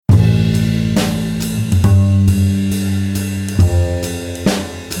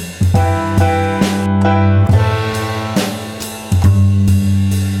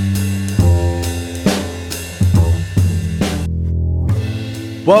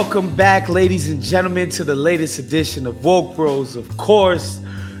Welcome back, ladies and gentlemen, to the latest edition of Woke Bros. Of course,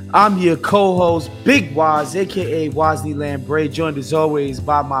 I'm your co-host, Big Waz, aka Wozni Lambre, joined as always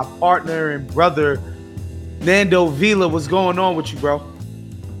by my partner and brother, Nando Vila. What's going on with you, bro?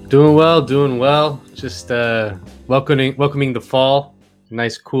 Doing well. Just welcoming the fall.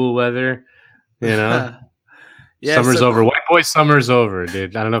 Nice cool weather. Yeah, Summer's over. White boy summer's over,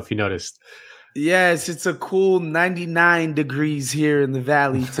 dude. I don't know if you noticed. Yes, it's a cool 99 degrees here in the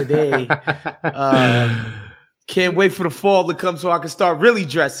valley today. Can't wait for the fall to come so I can start really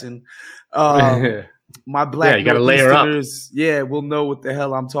dressing. My black you gotta layer up. We'll know what the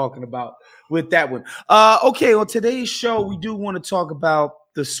hell I'm talking about with that one. Okay, on today's show, we do want to talk about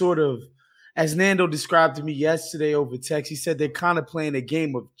the sort of, as Nando described to me yesterday over text, he said they're kind of playing a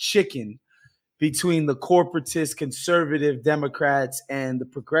game of chicken between the corporatist conservative Democrats and the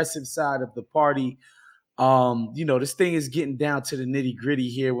progressive side of the party. This thing is getting down to the nitty gritty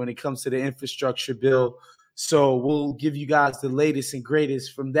here when it comes to the infrastructure bill. So we'll give you guys the latest and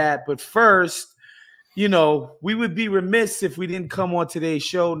greatest from that. But first, we would be remiss if we didn't come on today's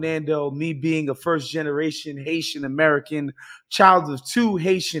show, Nando, me being a first generation Haitian American, child of two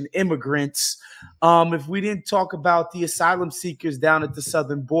Haitian immigrants. If we didn't talk about the asylum seekers down at the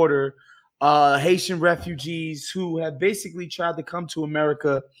southern border, Haitian refugees who have basically tried to come to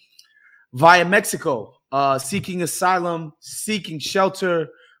America via Mexico, seeking asylum, seeking shelter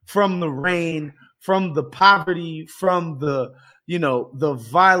from the rain, from the poverty, from the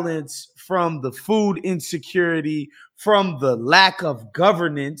violence, from the food insecurity, from the lack of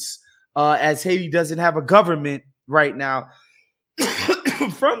governance, as Haiti doesn't have a government right now,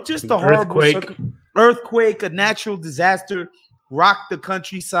 from just a horrible earthquake, a natural disaster, rocked the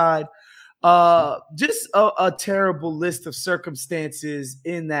countryside. Just a terrible list of circumstances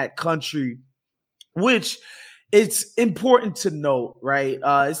in that country, which it's important to note, right?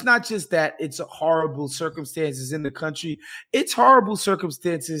 It's not just that it's horrible circumstances in the country, it's horrible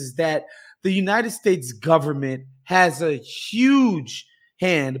circumstances that the United States government has a huge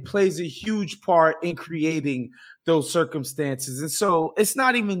hand, plays a huge part in creating those circumstances. And so it's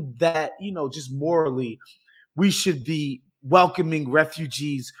not even that, just morally, we should be welcoming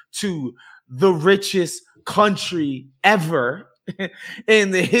refugees to the richest country ever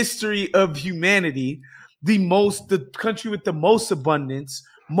in the history of humanity, the country with the most abundance,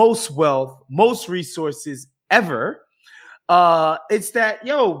 most wealth, most resources ever. It's that,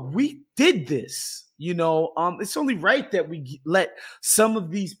 we did this. It's only right that we let some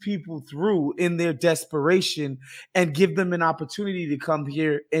of these people through in their desperation and give them an opportunity to come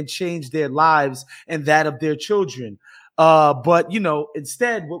here and change their lives and that of their children. But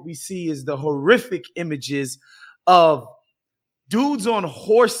instead, what we see is the horrific images of dudes on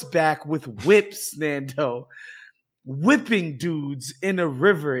horseback with whips, Nando, whipping dudes in a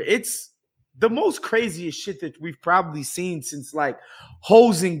river. It's the most craziest shit that we've probably seen since like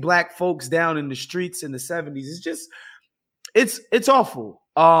hosing black folks down in the streets in the 70s. It's awful.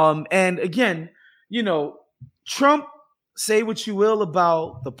 And again, Trump, say what you will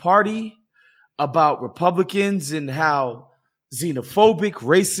about the party, about Republicans and how xenophobic,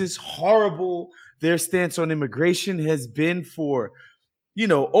 racist, horrible their stance on immigration has been for,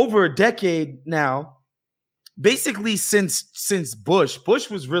 over a decade now. Basically since Bush.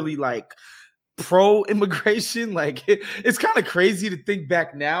 Bush was really like pro-immigration. Like it's kind of crazy to think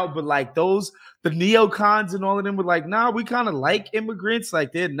back now, but like the neocons and all of them were like, nah, we kind of like immigrants.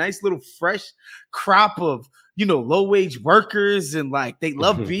 Like they're a nice little fresh crop of low-wage workers, and like they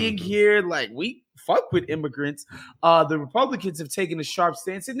love being here. Like we fuck with immigrants. The Republicans have taken a sharp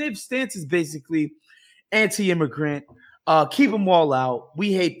stance, and their stance is basically anti-immigrant. Keep them all out.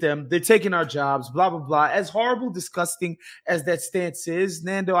 We hate them. They're taking our jobs, blah, blah, blah. As horrible, disgusting as that stance is,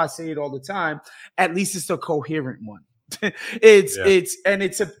 Nando, I say it all the time, at least it's a coherent one.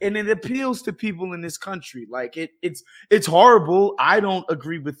 It appeals to people in this country. Like it's horrible. I don't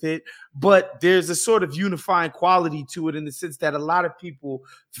agree with it, but there's a sort of unifying quality to it in the sense that a lot of people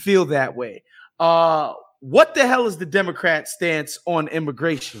feel that way. What the hell is the Democrat stance on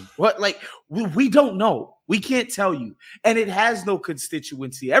immigration? We don't know. We can't tell you. And it has no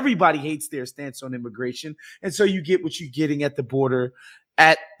constituency. Everybody hates their stance on immigration. And so you get what you're getting at the border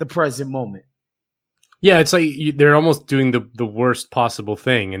at the present moment. Yeah, it's like they're almost doing the worst possible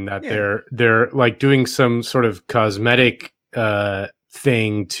thing in that they're like doing some sort of cosmetic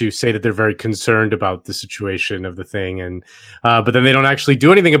thing to say that they're very concerned about the situation of the thing, and but then they don't actually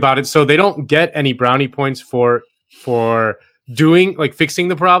do anything about it, so they don't get any brownie points for doing like fixing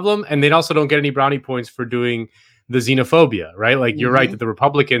the problem, and they also don't get any brownie points for doing the xenophobia, right? Like you're right that the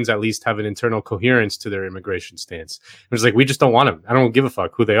Republicans at least have an internal coherence to their immigration stance. It's like we just don't want them. I don't give a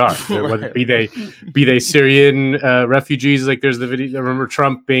fuck who they are, whether be they Syrian refugees. Like there's the video. I remember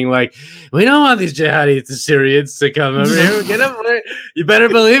Trump being like, "We don't want these jihadis, the Syrians, to come over here. Get over there. You better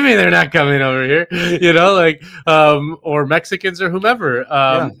believe me, they're not coming over here." You know, like or Mexicans or whomever.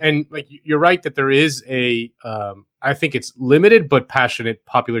 And like you're right that there is a I think it's limited but passionate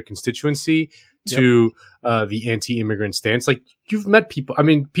popular constituency to the anti-immigrant stance. Like you've met people. I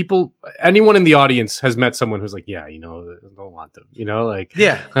mean, anyone in the audience has met someone who's like, yeah, you know, I don't want them. You know, like,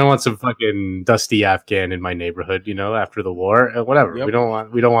 I don't want some fucking dusty Afghan in my neighborhood. You know, after the war, whatever. We don't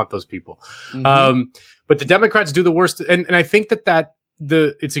want those people. But the Democrats do the worst, and I think that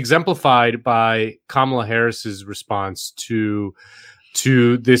it's exemplified by Kamala Harris's response to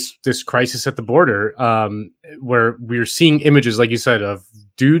this crisis at the border, where we're seeing images, like you said, of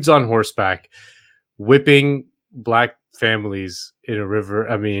dudes on horseback whipping black families in a river.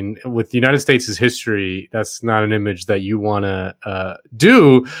 I mean, with the United States' history, that's not an image that you want to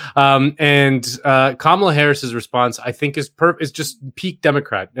do. And Kamala Harris's response, I think, is just peak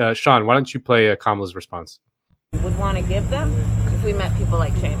Democrat. Sean, why don't you play Kamala's response? Would want to give them if we met people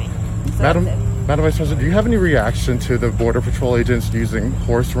like Jamie. So Madam Vice President, do you have any reaction to the Border Patrol agents using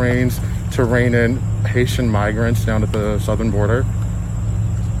horse reins to rein in Haitian migrants down at the southern border?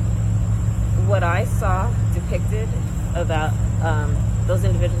 What I saw depicted about those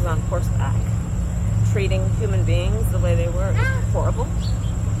individuals on horseback treating human beings the way they were is horrible.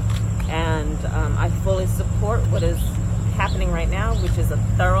 And I fully support what is happening right now, which is a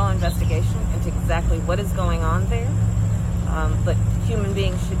thorough investigation into exactly what is going on there. But human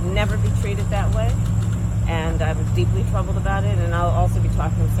beings should never be treated that way. And I'm deeply troubled about it. And I'll also be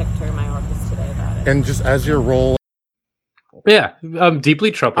talking to Secretary Mayorkas today about it. And just as your role... Yeah, I'm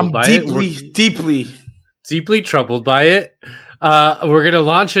deeply troubled by it. Deeply troubled by it. We're going to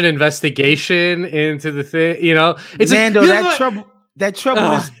launch an investigation into the thing. You know, it's Nando, that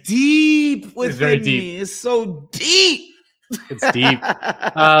trouble is deep within me. It's so deep. It's deep.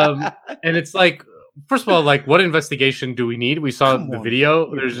 And it's like, first of all, like, what investigation do we need? We saw the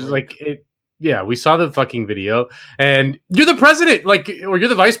video. There's just like it. Yeah, we saw the fucking video, and you're the president, like, or you're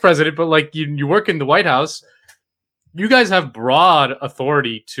the vice president, but like you work in the White House. You guys have broad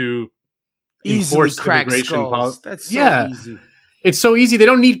authority to enforce immigration policy. That's so easy. It's so easy. They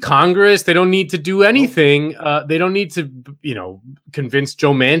don't need Congress. They don't need to do anything. They don't need to, convince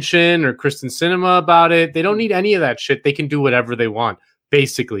Joe Manchin or Kristen Sinema about it. They don't need any of that shit. They can do whatever they want,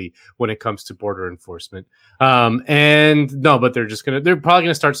 basically, when it comes to border enforcement. But they're probably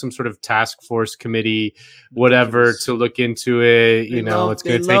gonna start some sort of task force committee, whatever, to look into it. It's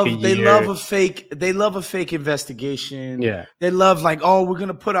gonna take a year. They love a fake investigation. Yeah. They love we're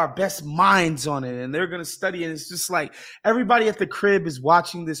gonna put our best minds on it and they're gonna study it. It's just like everybody at the crib is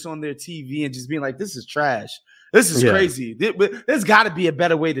watching this on their TV and just being like, this is trash. This is crazy. There's got to be a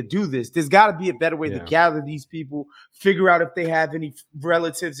better way to do this. There's got to be a better way to gather these people, figure out if they have any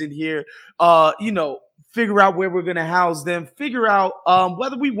relatives in here, figure out where we're going to house them, figure out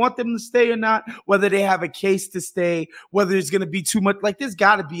whether we want them to stay or not, whether they have a case to stay, whether there's going to be too much. Like, there's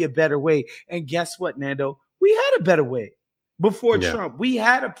got to be a better way. And guess what, Nando? We had a better way before Trump. We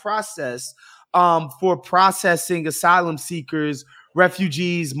had a process for processing asylum seekers,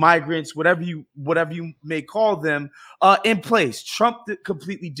 refugees, migrants, whatever you may call them, in place. Trump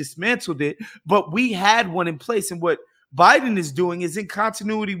completely dismantled it, but we had one in place. And what Biden is doing is in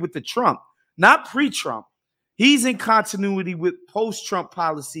continuity with the Trump, not pre-Trump. He's in continuity with post-Trump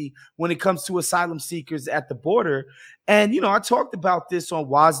policy when it comes to asylum seekers at the border. And, I talked about this on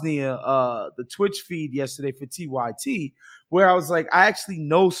Woznia, the Twitch feed yesterday for TYT, where I was like, I actually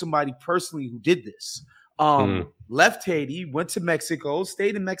know somebody personally who did this. Left Haiti, went to Mexico,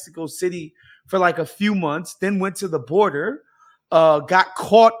 stayed in Mexico City for like a few months, then went to the border, got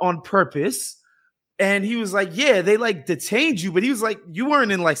caught on purpose. And he was like, yeah, they detained you. But he was like, you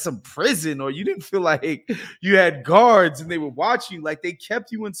weren't in some prison, or you didn't feel like you had guards and they were watching you. Like, they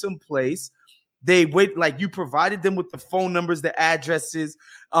kept you in some place. They you provided them with the phone numbers, the addresses,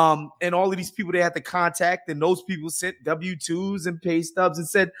 and all of these people they had to contact. And those people sent W-2s and pay stubs and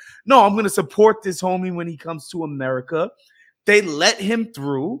said, no, I'm going to support this homie when he comes to America. They let him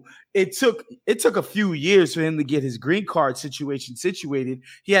through. It took a few years for him to get his green card situation situated.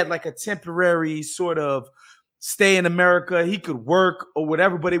 He had a temporary sort of stay in America. He could work or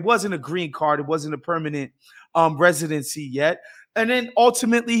whatever, but it wasn't a green card. It wasn't a permanent residency yet. And then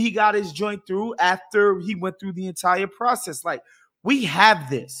ultimately he got his joint through after he went through the entire process. We have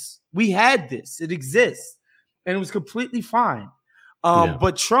this. We had this. It exists. And it was completely fine.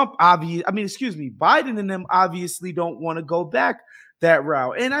 But Trump, Biden and them obviously don't want to go back that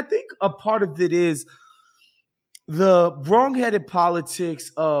route. And I think a part of it is the wrong-headed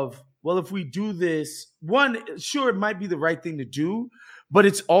politics of, well, if we do this, one, sure, it might be the right thing to do, but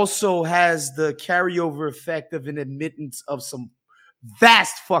it also has the carryover effect of an admittance of some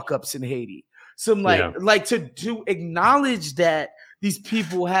vast fuck-ups in Haiti. Some like to acknowledge that these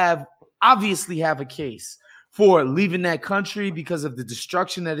people obviously have a case for leaving that country because of the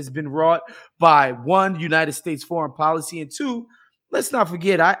destruction that has been wrought by, one, United States foreign policy, and two, let's not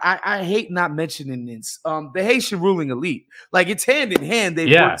forget, I hate not mentioning this, the Haitian ruling elite. Like, it's hand in hand.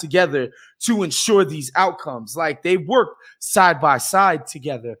 They work together to ensure these outcomes. Like, they work side by side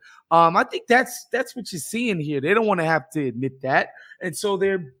together. I think that's what you're seeing here. They don't want to have to admit that, and so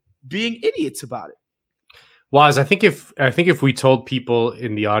they're being idiots about it. Waz, I think if we told people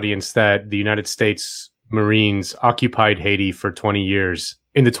in the audience that the United States Marines occupied Haiti for 20 years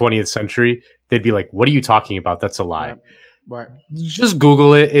in the 20th century, they'd be like, "What are you talking about? That's a lie." Right. Just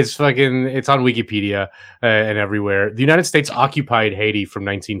Google it. It's on Wikipedia and everywhere. The United States occupied Haiti from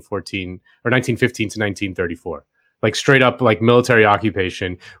 1915 to 1934. Like, straight up, like, military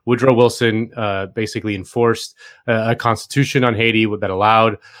occupation. Woodrow Wilson basically enforced a constitution on Haiti that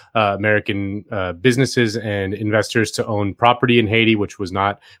allowed American businesses and investors to own property in Haiti, which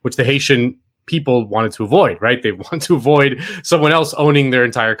the Haitian people wanted to avoid, right? They want to avoid someone else owning their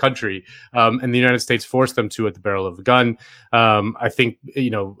entire country. And the United States forced them to at the barrel of a gun. I think,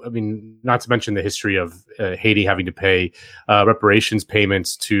 not to mention the history of Haiti having to pay reparations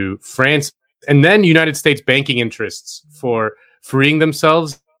payments to France and then United States banking interests for freeing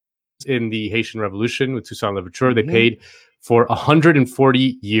themselves in the Haitian Revolution with Toussaint Louverture. They paid for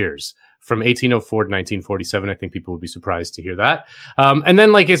 140 years. From 1804 to 1947, I think people would be surprised to hear that. And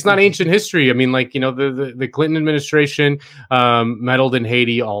then, like, it's not ancient history. I mean, like, the Clinton administration meddled in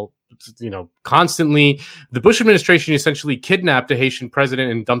Haiti constantly. The Bush administration essentially kidnapped a Haitian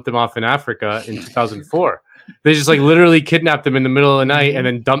president and dumped him off in Africa in 2004. They just, like, literally kidnapped him in the middle of the night and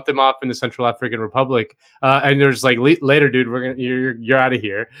then dumped him off in the Central African Republic. And there's like, later, dude, you're out of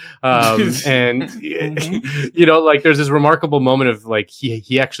here. And like, there's this remarkable moment of, like,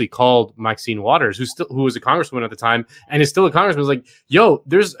 he actually called Maxine Waters, who was a congresswoman at the time and is still a congressman, was like, "Yo,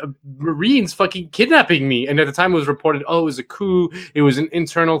 there's Marines fucking kidnapping me." And at the time it was reported, it was a coup. It was an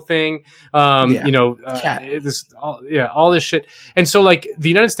internal thing. All this shit. And so, like, the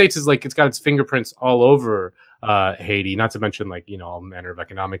United States is, like, it's got its fingerprints all over Haiti, not to mention, like, all manner of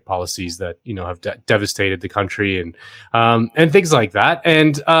economic policies that have devastated the country and things like that.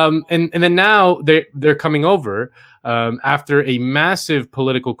 And then now they're coming over after a massive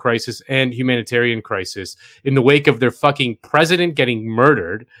political crisis and humanitarian crisis in the wake of their fucking president getting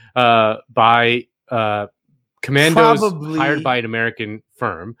murdered by commandos hired by an American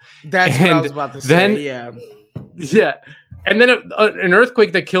firm. That's what I was about to say. Yeah. And then an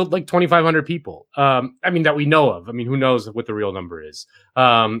earthquake that killed like 2,500 people. That we know of. I mean, who knows what the real number is?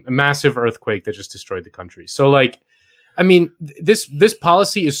 A massive earthquake that just destroyed the country. So, like, I mean, this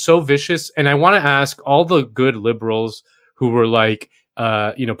policy is so vicious. And I want to ask all the good liberals who were like,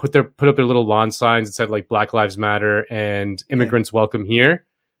 put up their little lawn signs that said, like, Black Lives Matter and immigrants welcome here.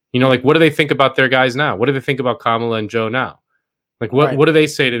 Like, what do they think about their guys now? What do they think about Kamala and Joe now? Like, what do they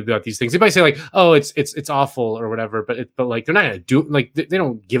say about these things? They might say, like, "Oh, it's awful" or whatever, but like, they're not gonna do, like, they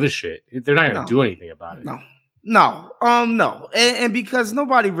don't give a shit. They're not gonna do anything about it. No. And because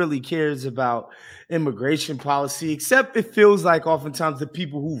nobody really cares about immigration policy, except it feels like oftentimes the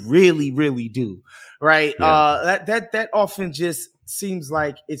people who really, really do, right? Yeah. That often just seems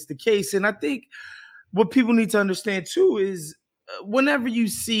like it's the case. And I think what people need to understand too is, whenever you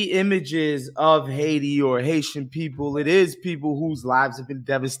see images of Haiti or Haitian people, it is people whose lives have been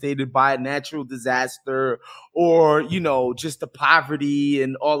devastated by a natural disaster or, just the poverty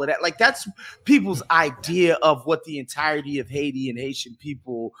and all of that. Like, that's people's idea of what the entirety of Haiti and Haitian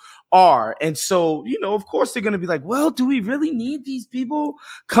people are. And so, of course they're going to be like, well, do we really need these people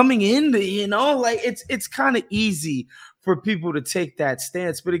coming in? Like, it's kind of easy for people to take that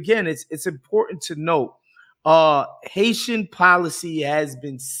stance. But again, it's important to note, Haitian policy has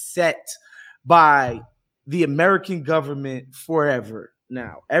been set by the American government forever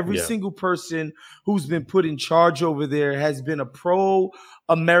now. Every single person who's been put in charge over there has been a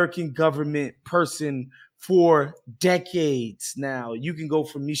pro-American government person for decades now. You can go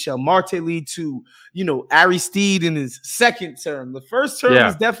from Michel Martelly to, Aristide in his second term. The first term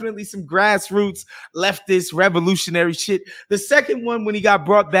was definitely some grassroots leftist revolutionary shit. The second one, when he got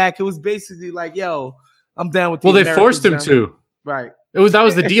brought back, it was basically like, yo, I'm down with they forced him to. Right. That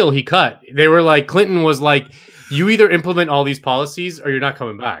was the deal he cut. They were like, Clinton was like, you either implement all these policies or you're not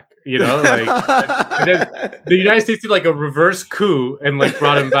coming back. You know, like and then the United States did like a reverse coup and like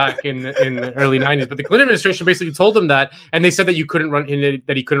brought him back in the early 90s. But the Clinton administration basically told him that, and they said that he couldn't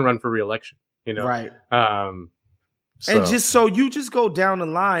run for re-election. You know, right? So. And just so you just go down the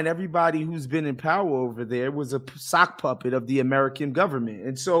line, everybody who's been in power over there was a sock puppet of the American government.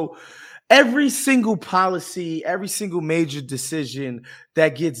 And so every single policy, every single major decision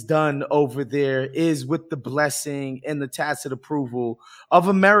that gets done over there is with the blessing and the tacit approval of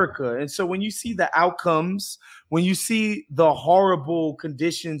America. And so when you see the outcomes, when you see the horrible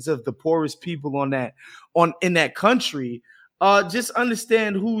conditions of the poorest people in that country, just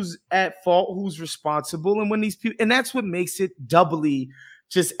understand who's at fault, who's responsible, and when these people, and that's what makes it doubly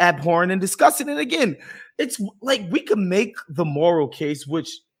just abhorrent and disgusting. And again, it's like we can make the moral case,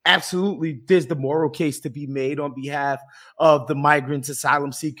 which absolutely there's the moral case to be made on behalf of the migrants,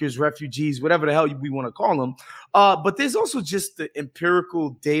 asylum seekers, refugees, whatever the hell we want to call them. But there's also just the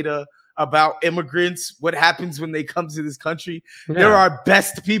empirical data about immigrants, what happens when they come to this country. Yeah. They're our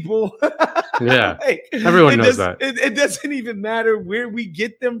best people. Yeah, like, everyone knows that. It doesn't even matter where we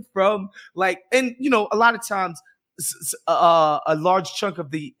get them from. Like, and you know, a lot of times, a large chunk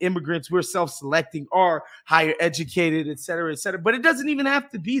of the immigrants we're self-selecting are higher educated, et cetera, et cetera. But it doesn't even have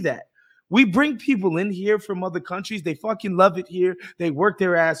to be that. We bring people in here from other countries. They fucking love it here. They work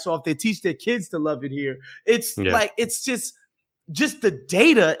their ass off. They teach their kids to love it here. It's like, it's just the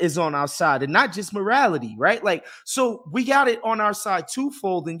data is on our side and not just morality, right? Like, so we got it on our side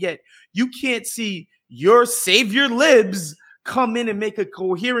twofold, and yet you can't see your savior libs come in and make a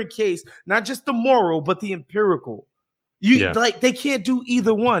coherent case, not just the moral, but the empirical. Like they can't do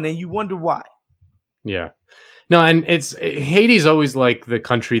either one, and you wonder why. Yeah. No, and Haiti's always like the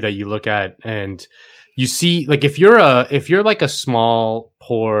country that you look at and you see, like, if you're like a small,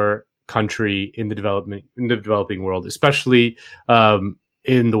 poor country in the developing world, especially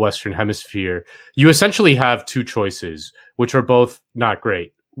in the Western Hemisphere, you essentially have two choices, which are both not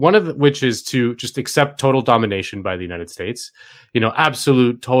great. One of which is to just accept total domination by the United States, you know,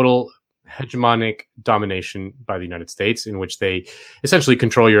 absolute total hegemonic domination by the United States, in which they essentially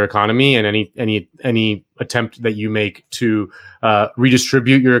control your economy, and any attempt that you make to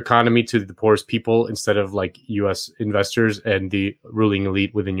redistribute your economy to the poorest people instead of like U.S. investors and the ruling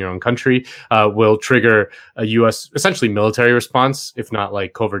elite within your own country will trigger a U.S. essentially military response, if not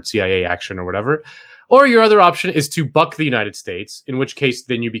like covert CIA action or whatever. Or your other option is to buck the United States, in which case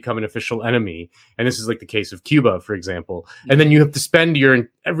then you become an official enemy. And this is like the case of Cuba, for example. And then you have to spend your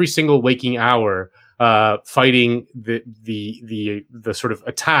every single waking hour fighting the sort of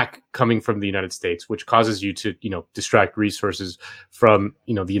attack coming from the United States, which causes you to, you know, distract resources from,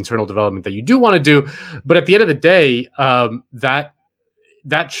 you know, the internal development that you do want to do. But at the end of the day,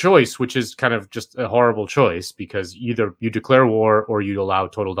 that choice, which is kind of just a horrible choice, because either you declare war or you allow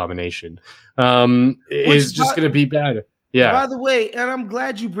total domination, is just going to be bad. Yeah. By the way, and I'm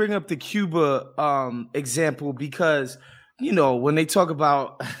glad you bring up the Cuba example, because, you know, when they talk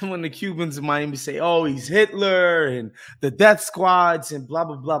about when the Cubans in Miami say, oh, he's Hitler and the death squads and blah,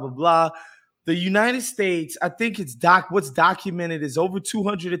 blah, blah, blah, blah. The United States, I think what's documented is over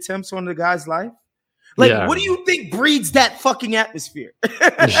 200 attempts on the guy's life. Like, what do you think breeds that fucking atmosphere?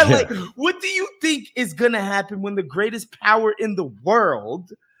 Like, what do you think is going to happen when the greatest power in the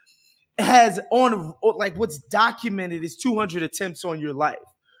world has what's documented is 200 attempts on your life?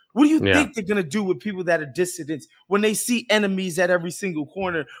 What do you think they're going to do with people that are dissidents when they see enemies at every single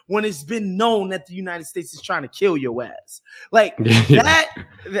corner, when it's been known that the United States is trying to kill your ass? Like, that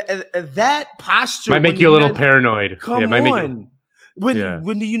posture might make you a little paranoid. Come on.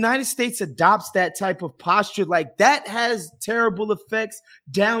 When the United States adopts that type of posture, like, that has terrible effects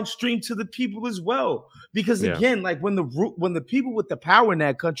downstream to the people as well. Because again, like, when the people with the power in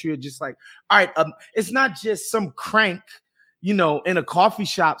that country are just like, all right, it's not just some crank, you know, in a coffee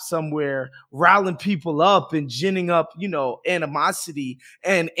shop somewhere riling people up and ginning up, you know, animosity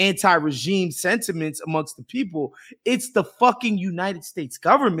and anti-regime sentiments amongst the people. It's the fucking United States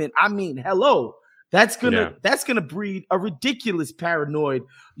government. I mean, hello. That's gonna breed a ridiculous paranoid,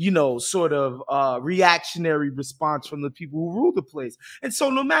 you know, sort of reactionary response from the people who rule the place. And so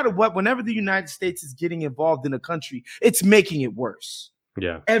no matter what, whenever the United States is getting involved in a country, it's making it worse.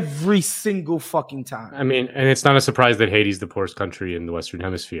 Yeah. Every single fucking time. I mean, and it's not a surprise that Haiti's the poorest country in the Western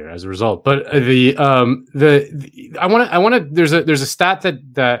Hemisphere as a result. But I want to there's a stat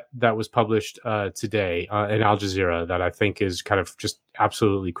that was published today in Al Jazeera that I think is kind of just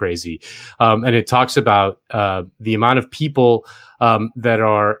absolutely crazy. And it talks about the amount of people that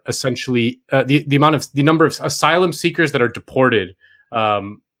are essentially the number of asylum seekers that are deported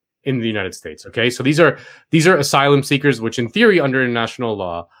in the United States. Okay, so these are asylum seekers, which in theory, under international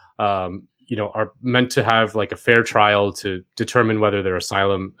law, are meant to have like a fair trial to determine whether their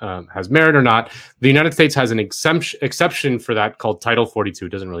asylum has merit or not. The United States has an exception for that called Title 42. It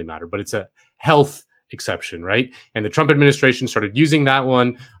doesn't really matter, but it's a health exception, right? And the Trump administration started using that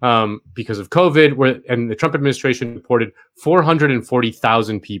one because of COVID, and the Trump administration reported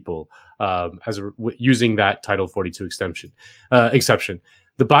 440,000 people using that Title 42 exception.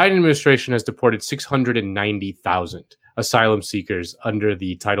 The Biden administration has deported 690,000 asylum seekers under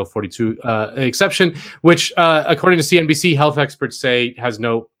the Title 42 exception, which, according to CNBC, health experts say has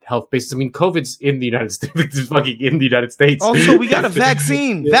no health basis. I mean, COVID's in the United States. It's fucking in the United States. Also, we got a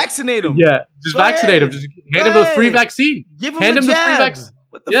vaccine. Vaccinate them. Yeah, just vaccinate them. Just hand them a free vaccine. Give them a jab.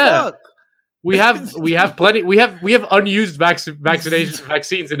 What the fuck? We have plenty. We have unused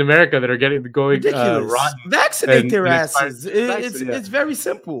vaccines in America that are going rotten. Vaccinate their asses. It's very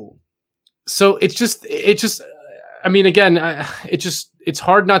simple. So it's just. I mean, again, it's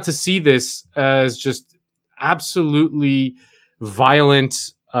hard not to see this as just absolutely violent,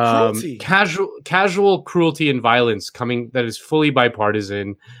 casual cruelty and violence that is fully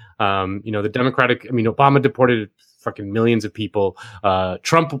bipartisan. The Obama deported fucking millions of people.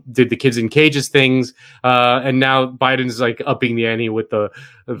 Trump did the kids in cages things, and now Biden's like upping the ante with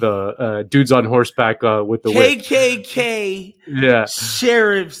the dudes on horseback with the KKK whip.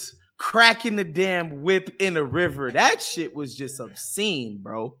 Sheriffs cracking the damn whip in a river. That shit was just obscene,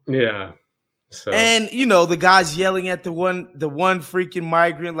 bro. Yeah. So. And the guys yelling at the one freaking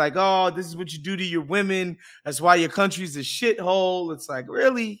migrant, like, "Oh, this is what you do to your women. That's why your country's a shithole." It's like,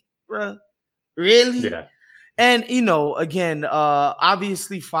 really, bruh? Really? Yeah. And again,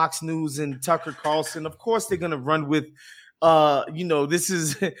 obviously Fox News and Tucker Carlson, of course, they're gonna run with this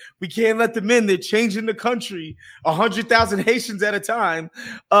is we can't let them in. They're changing the country 100,000 Haitians at a time.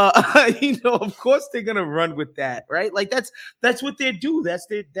 Of course they're gonna run with that, right? Like that's what they do. That's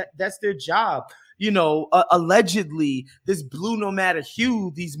their job. Allegedly, this blue no matter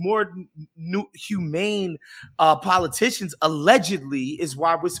hue, these more humane politicians, allegedly, is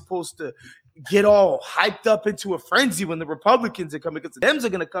why we're supposed to get all hyped up into a frenzy when the Republicans are coming, because the Dems are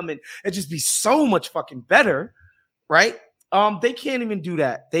gonna come in and just be so much fucking better, right? They can't even do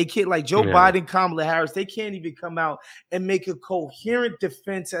that. They can't, like Joe Biden, Kamala Harris, they can't even come out and make a coherent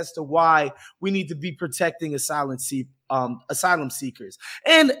defense as to why we need to be protecting asylum seekers.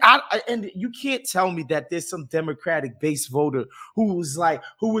 And you can't tell me that there's some Democratic base voter who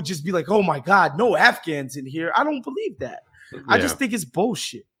would just be like, "Oh my God, no Afghans in here." I don't believe that. I just think it's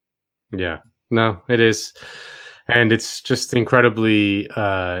bullshit. Yeah, no, it is. And it's just incredibly,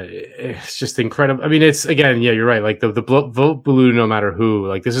 it's just incredible. I mean, it's, again, yeah, you're right. Like the vote blue, no matter who.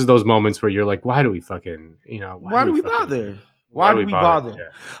 Like, this is those moments where you're like, why do we fucking, why do we bother? Why do we bother?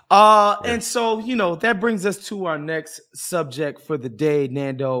 Yeah. And so, that brings us to our next subject for the day,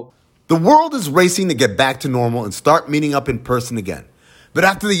 Nando. The world is racing to get back to normal and start meeting up in person again. But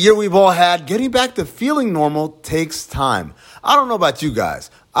after the year we've all had, getting back to feeling normal takes time. I don't know about you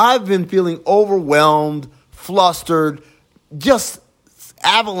guys. I've been feeling overwhelmed, flustered, just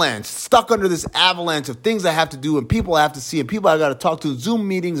stuck under this avalanche of things I have to do and people I have to see and people I got to talk to, Zoom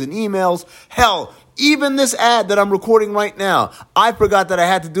meetings and emails. Hell, even this ad that I'm recording right now, I forgot that I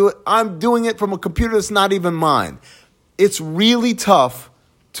had to do it. I'm doing it from a computer that's not even mine. It's really tough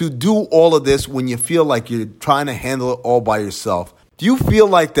to do all of this when you feel like you're trying to handle it all by yourself. Do you feel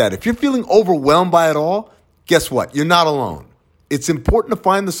like that? If you're feeling overwhelmed by it all, guess what? You're not alone. It's important to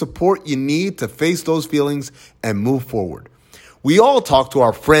find the support you need to face those feelings and move forward. We all talk to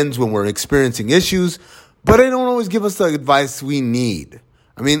our friends when we're experiencing issues, but they don't always give us the advice we need.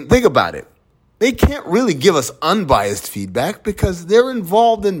 I mean, think about it. They can't really give us unbiased feedback because they're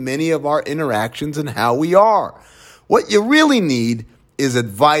involved in many of our interactions and how we are. What you really need is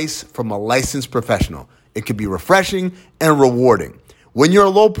advice from a licensed professional. It can be refreshing and rewarding. When you're in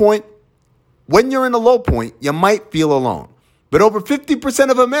a low point, you might feel alone. But over 50%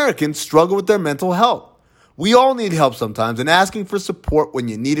 of Americans struggle with their mental health. We all need help sometimes, and asking for support when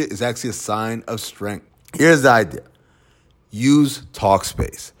you need it is actually a sign of strength. Here's the idea. Use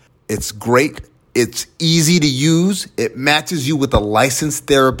Talkspace. It's great. It's easy to use. It matches you with a licensed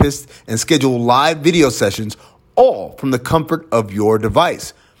therapist and schedule live video sessions, all from the comfort of your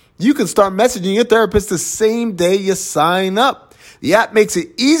device. You can start messaging your therapist the same day you sign up. The app makes it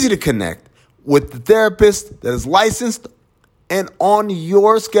easy to connect with the therapist that is licensed and on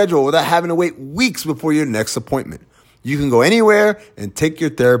your schedule without having to wait weeks before your next appointment. You can go anywhere and take your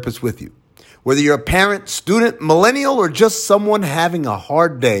therapist with you. Whether you're a parent, student, millennial, or just someone having a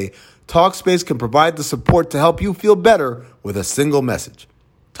hard day, Talkspace can provide the support to help you feel better with a single message.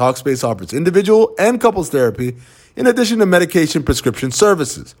 Talkspace offers individual and couples therapy in addition to medication prescription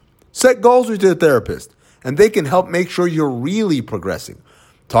services. Set goals with your therapist, and they can help make sure you're really progressing.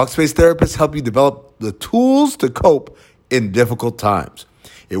 Talkspace therapists help you develop the tools to cope in difficult times.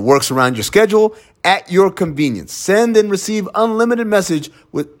 It works around your schedule at your convenience. Send and receive unlimited messages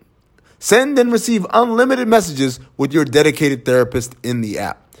with your dedicated therapist in the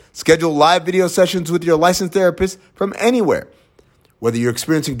app. Schedule live video sessions with your licensed therapist from anywhere. Whether you're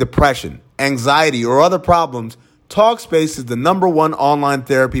experiencing depression, anxiety, or other problems, Talkspace is the #1 online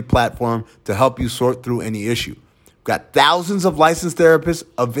therapy platform to help you sort through any issue. We've got thousands of licensed therapists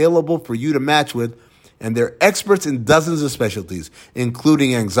available for you to match with, and they're experts in dozens of specialties,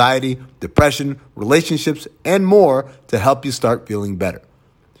 including anxiety, depression, relationships, and more to help you start feeling better.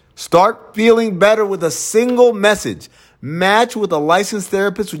 Start feeling better with a single message. Match with a licensed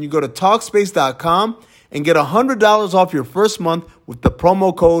therapist when you go to Talkspace.com and get $100 off your first month with the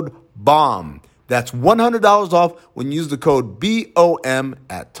promo code BOMB. That's $100 off when you use the code BOM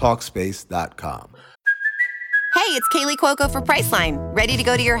at Talkspace.com. Hey, it's Kaylee Cuoco for Priceline. Ready to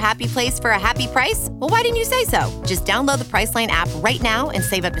go to your happy place for a happy price? Well, why didn't you say so? Just download the Priceline app right now and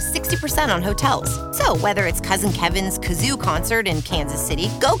save up to 60% on hotels. So whether it's Cousin Kevin's Kazoo Concert in Kansas City,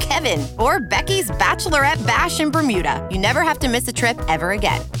 go Kevin, or Becky's Bachelorette Bash in Bermuda, you never have to miss a trip ever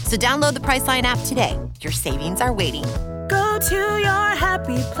again. So download the Priceline app today. Your savings are waiting. Go to your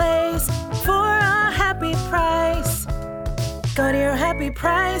happy place for a happy price. Go to your happy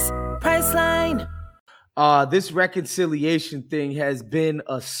price, Priceline. This reconciliation thing has been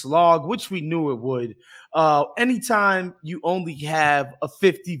a slog, which we knew it would. Anytime you only have a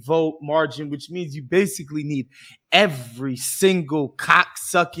 50 vote margin, which means you basically need every single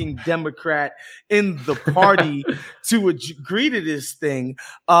cock-sucking Democrat in the party to agree to this thing,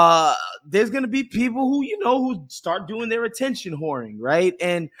 there's going to be people who start doing their attention whoring, right?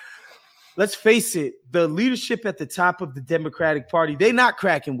 And let's face it, the leadership at the top of the Democratic Party, they not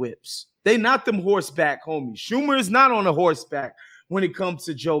cracking whips. They not them horseback homies. Schumer is not on a horseback when it comes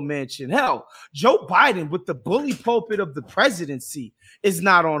to Joe Manchin. Hell, Joe Biden with the bully pulpit of the presidency is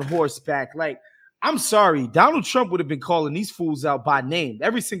not on horseback. Like, I'm sorry, Donald Trump would have been calling these fools out by name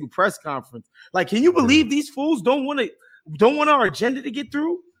every single press conference. Like, can you believe these fools don't want our agenda to get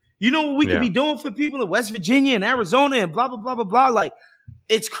through? You know what we could be doing for people in West Virginia and Arizona and blah, blah, blah, blah, blah. Like,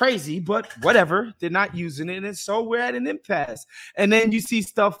 it's crazy, but whatever. They're not using it, and so we're at an impasse. And then you see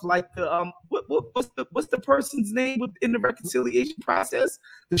stuff like the what's the person's name in the reconciliation process?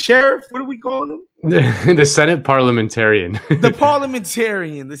 The sheriff? What are we calling him? The Senate parliamentarian. The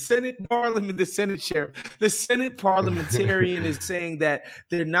parliamentarian, the Senate parliament, the Senate sheriff. The Senate parliamentarian is saying that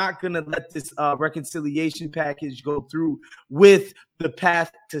they're not going to let this reconciliation package go through with the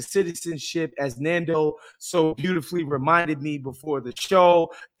path to citizenship, as Nando so beautifully reminded me before the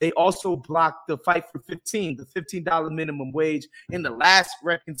show. They also blocked the fight for the $15 minimum wage in the last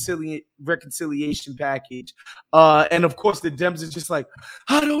reconciliation package. And of course, the Dems is just like,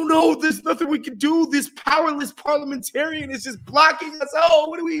 I don't know. There's nothing we can do. This powerless parliamentarian is just blocking us. Oh,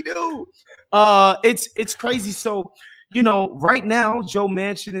 what do we do? It's crazy. So, right now, Joe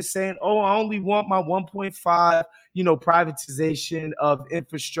Manchin is saying, oh, I only want my 1.5, privatization of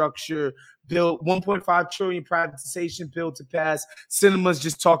infrastructure bill, 1.5 trillion privatization bill to pass. Sinema's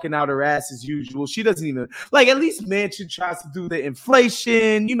just talking out her ass as usual. She doesn't even, at least Manchin tries to do the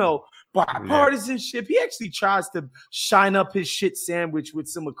inflation, bipartisanship. He actually tries to shine up his shit sandwich with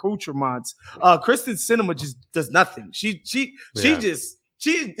some accoutrements. Kristen Sinema just does nothing. She is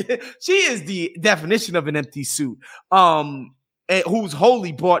the definition of an empty suit. Who's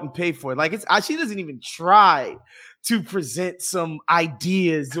wholly bought and paid for it. She doesn't even try to present some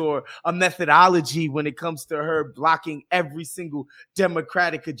ideas or a methodology when it comes to her blocking every single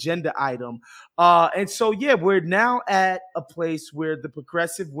Democratic agenda item. And so, we're now at a place where the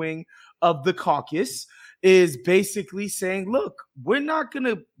progressive wing of the caucus is basically saying, look, we're not going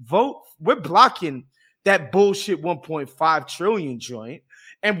to vote. We're blocking that bullshit 1.5 trillion joint.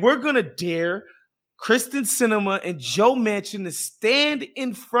 And we're going to dare Kristen Sinema and Joe Manchin to stand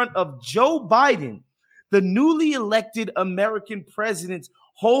in front of Joe Biden, the newly elected American president's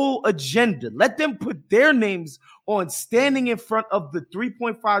whole agenda. Let them put their names on standing in front of the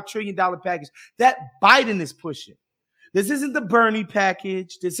 $3.5 trillion package that Biden is pushing. This isn't the Bernie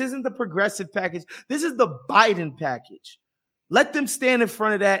package. This isn't the progressive package. This is the Biden package. Let them stand in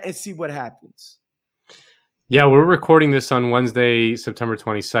front of that and see what happens. Yeah, we're recording this on Wednesday, September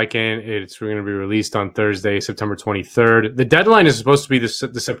 22nd. It's going to be released on Thursday, September 23rd. The deadline is supposed to be the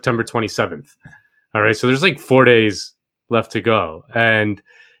September 27th. All right, so there's 4 days left to go. And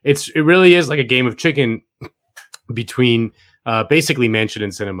it really is like a game of chicken between basically Manchin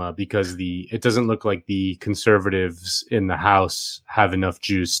and Sinema, because it doesn't look like the conservatives in the House have enough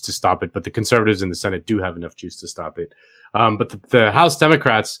juice to stop it, but the conservatives in the Senate do have enough juice to stop it. But the House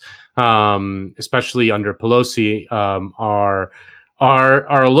Democrats, especially under Pelosi,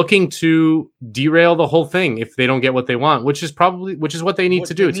 are looking to derail the whole thing if they don't get what they want, which is what they need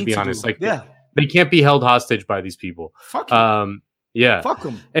to do, to be honest. Like, they can't be held hostage by these people. Fuck it. Yeah, fuck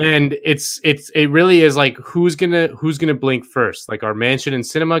them. And it really is like, who's gonna blink first? Like, are Manchin and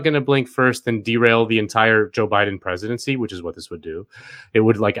Sinema gonna blink first and derail the entire Joe Biden presidency, which is what this would do? It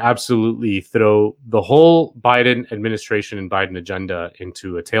would like absolutely throw the whole Biden administration and Biden agenda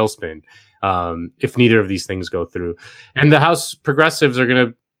into a tailspin if neither of these things go through. And the House progressives are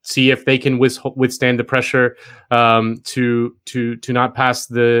gonna see if they can withstand the pressure to not pass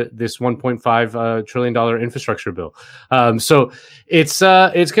this $1.5 trillion infrastructure bill. So it's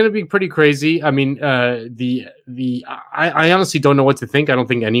going to be pretty crazy. I mean, I honestly don't know what to think. I don't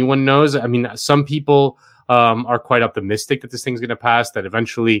think anyone knows. I mean, some people are quite optimistic that this thing's going to pass, that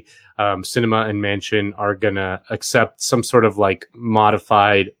eventually Sinema and Manchin are going to accept some sort of like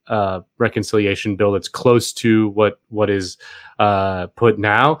modified reconciliation bill that's close to what is put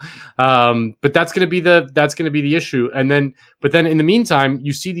now. But that's going to be the issue. But then in the meantime,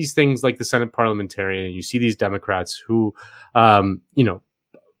 you see these things like the Senate parliamentarian, and you see these Democrats who,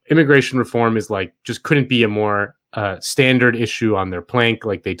 immigration reform is like, just couldn't be a more standard issue on their plank.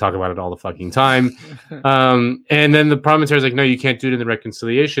 Like, they talk about it all the fucking time. And then the parliamentarians like, no, you can't do it in the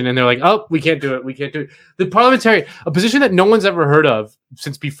reconciliation. And they're like, oh, we can't do it. We can't do it. The parliamentarian, a position that no one's ever heard of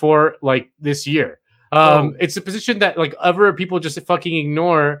since before like this year. It's a position that like other people just fucking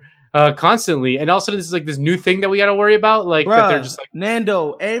ignore constantly, and also this is like this new thing that we got to worry about. Like, that they're just like,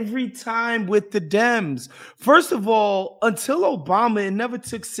 Nando, every time with the Dems. First of all, until Obama, it never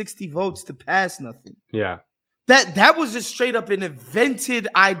took 60 votes to pass nothing. Yeah, that was just straight up an invented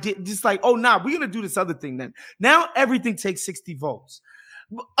idea. Just like, oh, nah, we're gonna do this other thing then. Now everything takes 60 votes.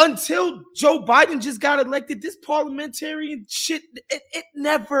 Until Joe Biden just got elected, this parliamentarian shit, it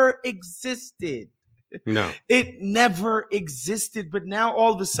never existed. No, it never existed. But now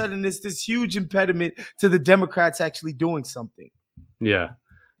all of a sudden it's this huge impediment to the Democrats actually doing something. Yeah.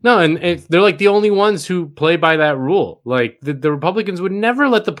 No, and they're like the only ones who play by that rule. Like, the Republicans would never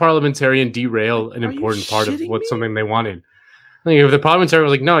let the parliamentarian derail an important part of something they wanted. Like, if the parliamentarian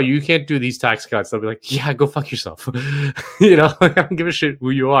was like, no, you can't do these tax cuts, they'll be like, yeah, go fuck yourself. You know, I don't give a shit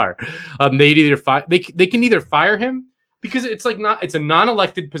who you are. They can either fire him, because it's like it's a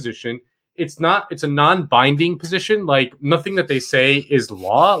non-elected position. It's a non-binding position. Like, nothing that they say is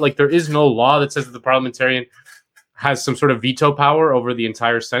law. Like, there is no law that says that the parliamentarian has some sort of veto power over the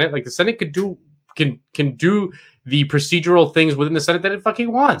entire Senate. Like, the Senate can do the procedural things within the Senate that it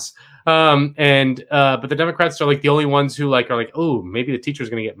fucking wants. But the Democrats are like the only ones who are like, oh, maybe the teacher's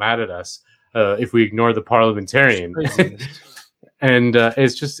going to get mad at us if we ignore the parliamentarian. And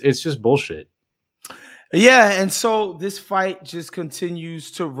it's just bullshit. Yeah, and so this fight just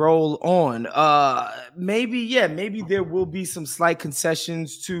continues to roll on. Maybe there will be some slight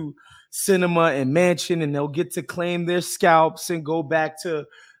concessions to Sinema and Manchin, and they'll get to claim their scalps and go back to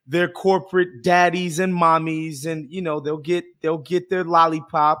their corporate daddies and mommies, and they'll get their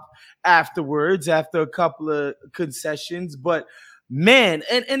lollipop afterwards after a couple of concessions. But man,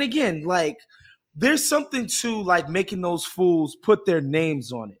 and again, like, there's something to like making those fools put their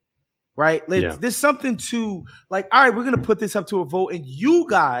names on it. Right? There's something to like, all right, we're going to put this up to a vote, and you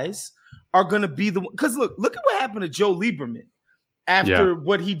guys are going to be the one. Because look at what happened to Joe Lieberman after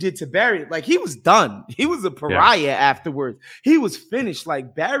what he did to Barry. Like, he was done. He was a pariah afterwards. He was finished.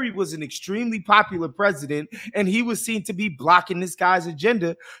 Like, Barry was an extremely popular president, and he was seen to be blocking this guy's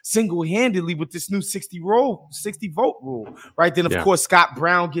agenda single-handedly with this new 60 vote rule. Right? Then, of course, Scott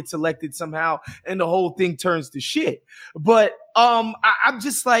Brown gets elected somehow, and the whole thing turns to shit. But I'm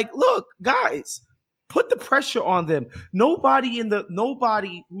just like, look, guys, put the pressure on them. Nobody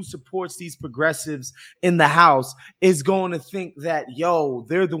who supports these progressives in the House is going to think that,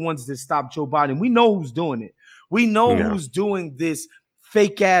 they're the ones that stop Joe Biden. We know who's doing it. We know who's doing this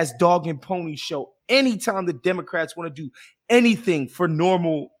fake ass dog and pony show. Anytime the Democrats want to do anything for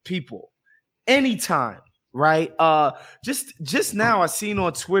normal people, anytime, right? Just now I seen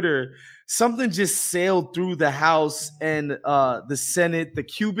on Twitter, something just sailed through the House and the Senate, the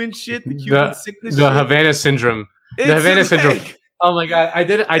Cuban shit, the Cuban sickness, the Havana syndrome, syndrome. Oh my god, I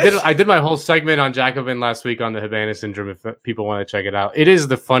did my whole segment on Jacobin last week on the Havana syndrome. If people want to check it out, it is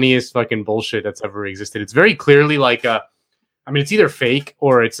the funniest fucking bullshit that's ever existed. It's very clearly like it's either fake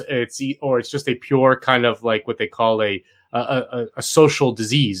or it's just a pure kind of like what they call a social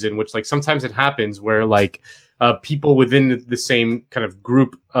disease, in which like sometimes it happens where like people within the same kind of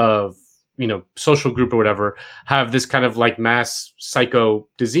group of, social group or whatever, have this kind of like mass psycho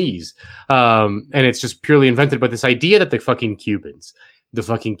disease. And it's just purely invented. But this idea that the fucking Cubans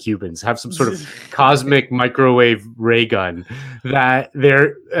have some sort of cosmic microwave ray gun that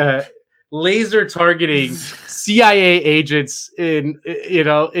they're laser targeting CIA agents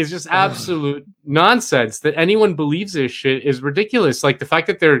is just absolute nonsense. That anyone believes this shit is ridiculous. Like the fact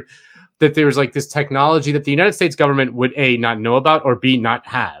that there's like this technology that the United States government would A, not know about, or B, not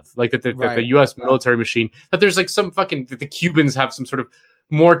have. Like that the US military machine, that there's like that the Cubans have some sort of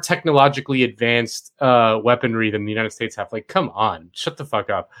more technologically advanced weaponry than the United States have. Like, come on, shut the fuck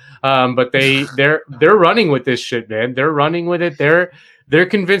up. But they're running with this shit, man. They're running with it. They're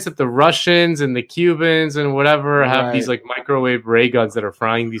convinced that the Russians and the Cubans and whatever have these like microwave ray guns that are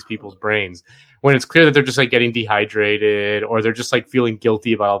frying these people's brains, when it's clear that they're just like getting dehydrated, or they're just like feeling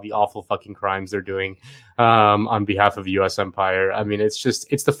guilty about all the awful fucking crimes they're doing on behalf of the U.S. empire. I mean, it's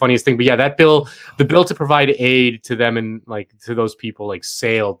the funniest thing. But yeah, the bill to provide aid to them and like to those people like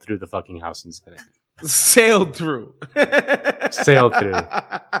sailed through the fucking House and Senate. Sailed through the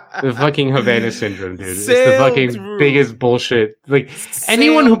fucking Havana syndrome, dude. It's the fucking biggest bullshit. Like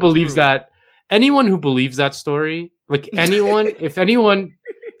anyone who believes that story, like if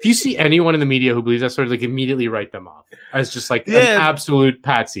you see anyone in the media who believes that story, like immediately write them off as just like an absolute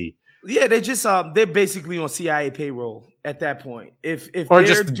patsy. Yeah, they just they're basically on CIA payroll at that point. If or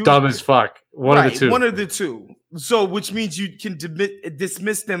just dumb as fuck. One of the two. So which means you can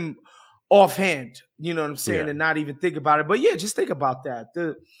dismiss them offhand, you know what I'm saying, and not even think about it. But yeah, just think about that.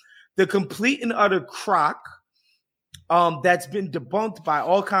 The complete and utter crock that's been debunked by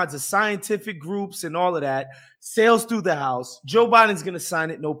all kinds of scientific groups and all of that, sails through the House. Joe Biden's going to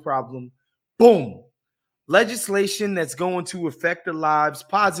sign it, no problem. Boom. Legislation that's going to affect the lives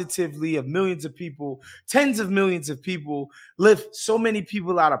positively of millions of people, tens of millions of people, lift so many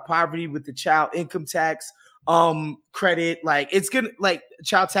people out of poverty with the child income tax credit, like it's gonna, like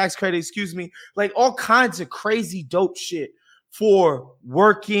child tax credit, excuse me, like all kinds of crazy dope shit for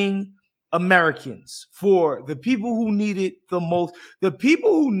working Americans, for the people who need it the most, the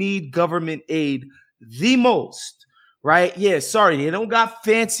people who need government aid the most, right? Yeah, sorry, they don't got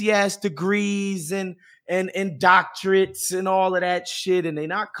fancy ass degrees and doctorates and all of that shit, and they're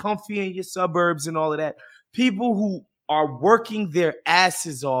not comfy in your suburbs and all of that. People who are working their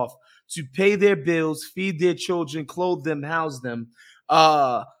asses off to pay their bills, feed their children, clothe them, house them,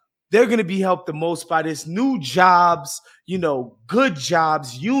 they're going to be helped the most by this new jobs, good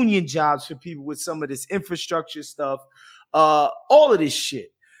jobs, union jobs for people with some of this infrastructure stuff, all of this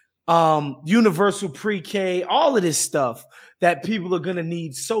shit, universal pre-K, all of this stuff that people are going to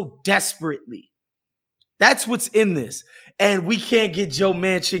need so desperately. That's what's in this. And we can't get Joe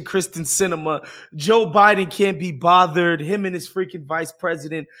Manchin, Kristen Sinema. Joe Biden can't be bothered, him and his freaking vice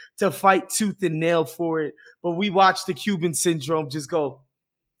president, to fight tooth and nail for it. But we watch the Cuban syndrome just go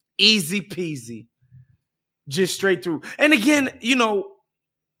easy peasy, just straight through. And again,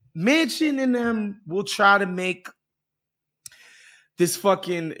 Manchin and them will try to make this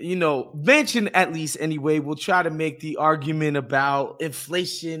fucking, Manchin at least anyway, will try to make the argument about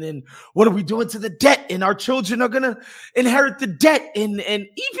inflation and what are we doing to the debt, and our children are gonna inherit the debt, and even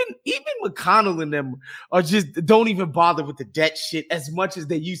McConnell and them are just don't even bother with the debt shit as much as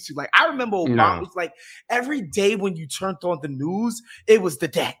they used to. Like I remember Obama was like every day when you turned on the news, it was the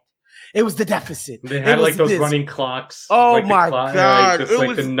debt. It was the deficit. They had like those running clocks. Oh like my God. Just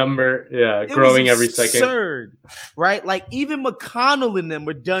like the number, growing every second. Absurd, right? Like even McConnell and them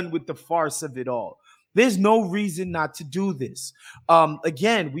were done with the farce of it all. There's no reason not to do this.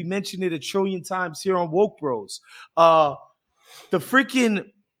 Again, we mentioned it a trillion times here on Woke Bros. The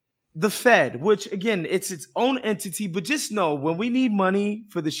Fed, which again, it's its own entity, but just know when we need money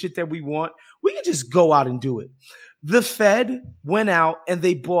for the shit that we want, we can just go out and do it. The Fed went out and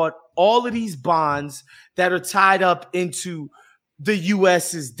they bought all of these bonds that are tied up into the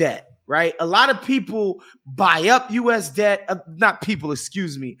US's debt, right? A lot of people buy up US debt,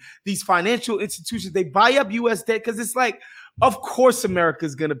 these financial institutions, they buy up US debt because it's like, of course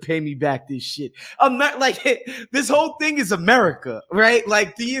America's going to pay me back this shit. I'm not like, this whole thing is America, right?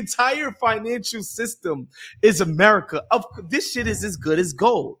 Like the entire financial system is America. This shit is as good as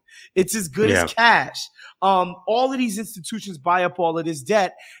gold. It's as good as cash. All of these institutions buy up all of this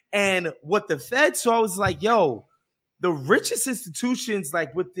debt. And what the Fed saw was like, yo, the richest institutions,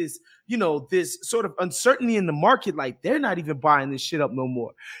 like with this, this sort of uncertainty in the market, like they're not even buying this shit up no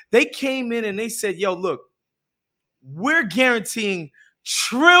more. They came in and they said, yo, look, we're guaranteeing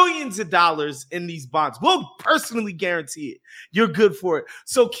trillions of dollars in these bonds. We'll personally guarantee it. You're good for it.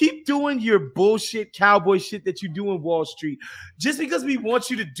 So keep doing your bullshit cowboy shit that you do in Wall Street. Just because we want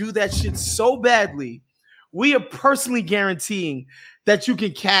you to do that shit so badly, we are personally guaranteeing that you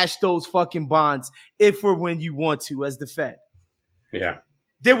can cash those fucking bonds if or when you want to as the Fed. Yeah.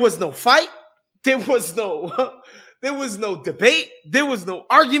 There was no fight. There was no debate. There was no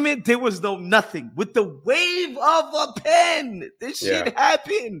argument. There was no nothing. With the wave of a pen, this shit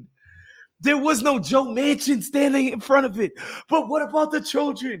happened. There was no Joe Manchin standing in front of it. But what about the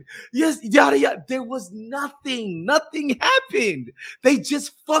children? Yes, yada, yada. There was nothing. Nothing happened. They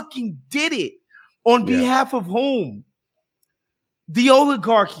just fucking did it on behalf of whom? The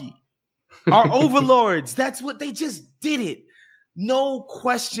oligarchy, our overlords. That's what they just did it. No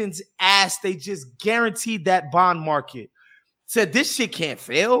questions asked. They just guaranteed that bond market. Said this shit can't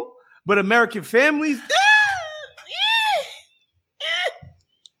fail. But American families,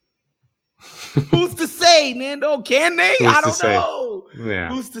 who's to say, Nando? Can they? I don't know. Yeah.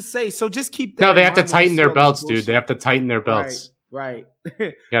 Who's to say? So just keep that. No, they have to tighten their belts, dude. They have to tighten their belts. Right.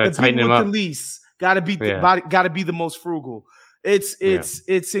 Gotta tighten them up. The least. Gotta be the most frugal.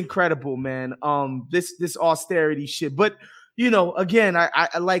 It's incredible, man. This austerity shit. But again, I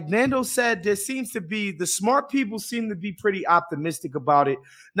like Nando said, there seems to be the smart people seem to be pretty optimistic about it.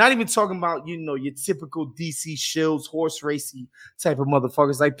 Not even talking about, your typical DC shills, horse racy type of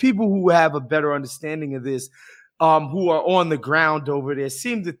motherfuckers. Like people who have a better understanding of this, who are on the ground over there,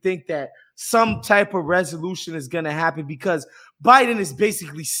 seem to think that some type of resolution is going to happen because Biden has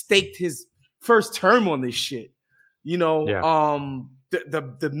basically staked his first term on this shit. The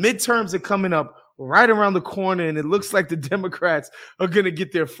midterms are coming up right around the corner, and it looks like the Democrats are going to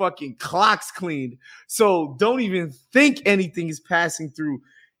get their fucking clocks cleaned. So don't even think anything is passing through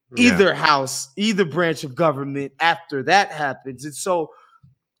either house, either branch of government after that happens. And so,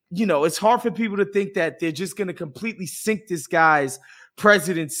 it's hard for people to think that they're just going to completely sink this guy's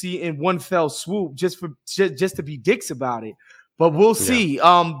presidency in one fell swoop just to be dicks about it. But we'll see.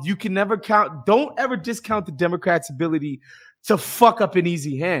 You can never don't ever discount the Democrats' ability to fuck up an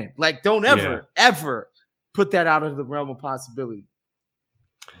easy hand. Like, don't ever put that out of the realm of possibility.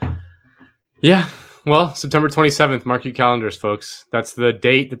 Yeah. Well, September 27th, mark your calendars, folks. That's the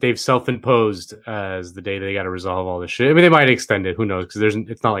date that they've self-imposed as the day they got to resolve all this shit. I mean, they might extend it. Who knows? Because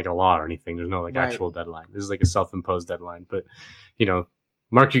it's not like a law or anything. There's no actual deadline. This is like a self-imposed deadline. But,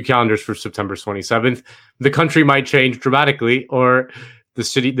 mark your calendars for September 27th. The country might change dramatically, or the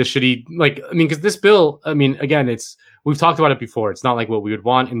shitty, because this bill, again, we've talked about it before. It's not like what we would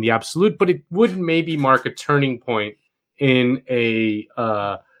want in the absolute, but it would maybe mark a turning point in a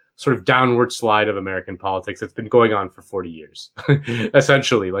sort of downward slide of American politics that's been going on for 40 years,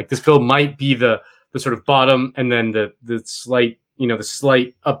 essentially. Like this bill might be the sort of bottom, and then the slight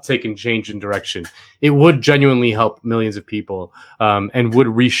uptick and change in direction. It would genuinely help millions of people, and would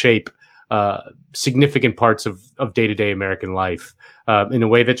reshape significant parts of day-to-day American life in a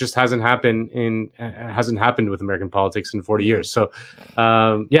way that just hasn't happened with American politics in 40 years. So,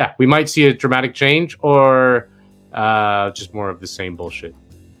 we might see a dramatic change, or just more of the same bullshit.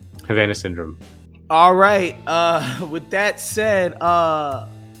 Havana syndrome. All right. With that said,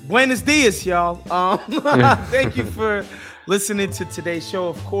 buenos dias, y'all. Thank you for listening to today's show.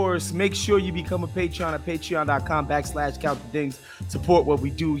 Of course, make sure you become a Patreon at patreon.com/CountTheDings. Support what we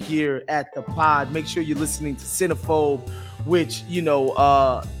do here at the pod. Make sure you're listening to Cinephobe, which,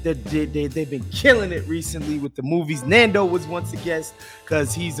 they've been killing it recently with the movies. Nando was once a guest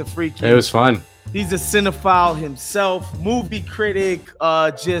because he's a freak. It was fun. He's a cinephile himself, movie critic,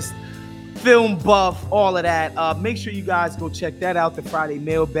 just film buff, all of that. Make sure you guys go check that out, the Friday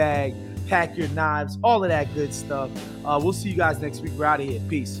mailbag. Pack your knives, all of that good stuff. We'll see you guys next week. We're out of here.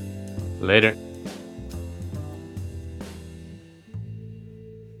 Peace. Later.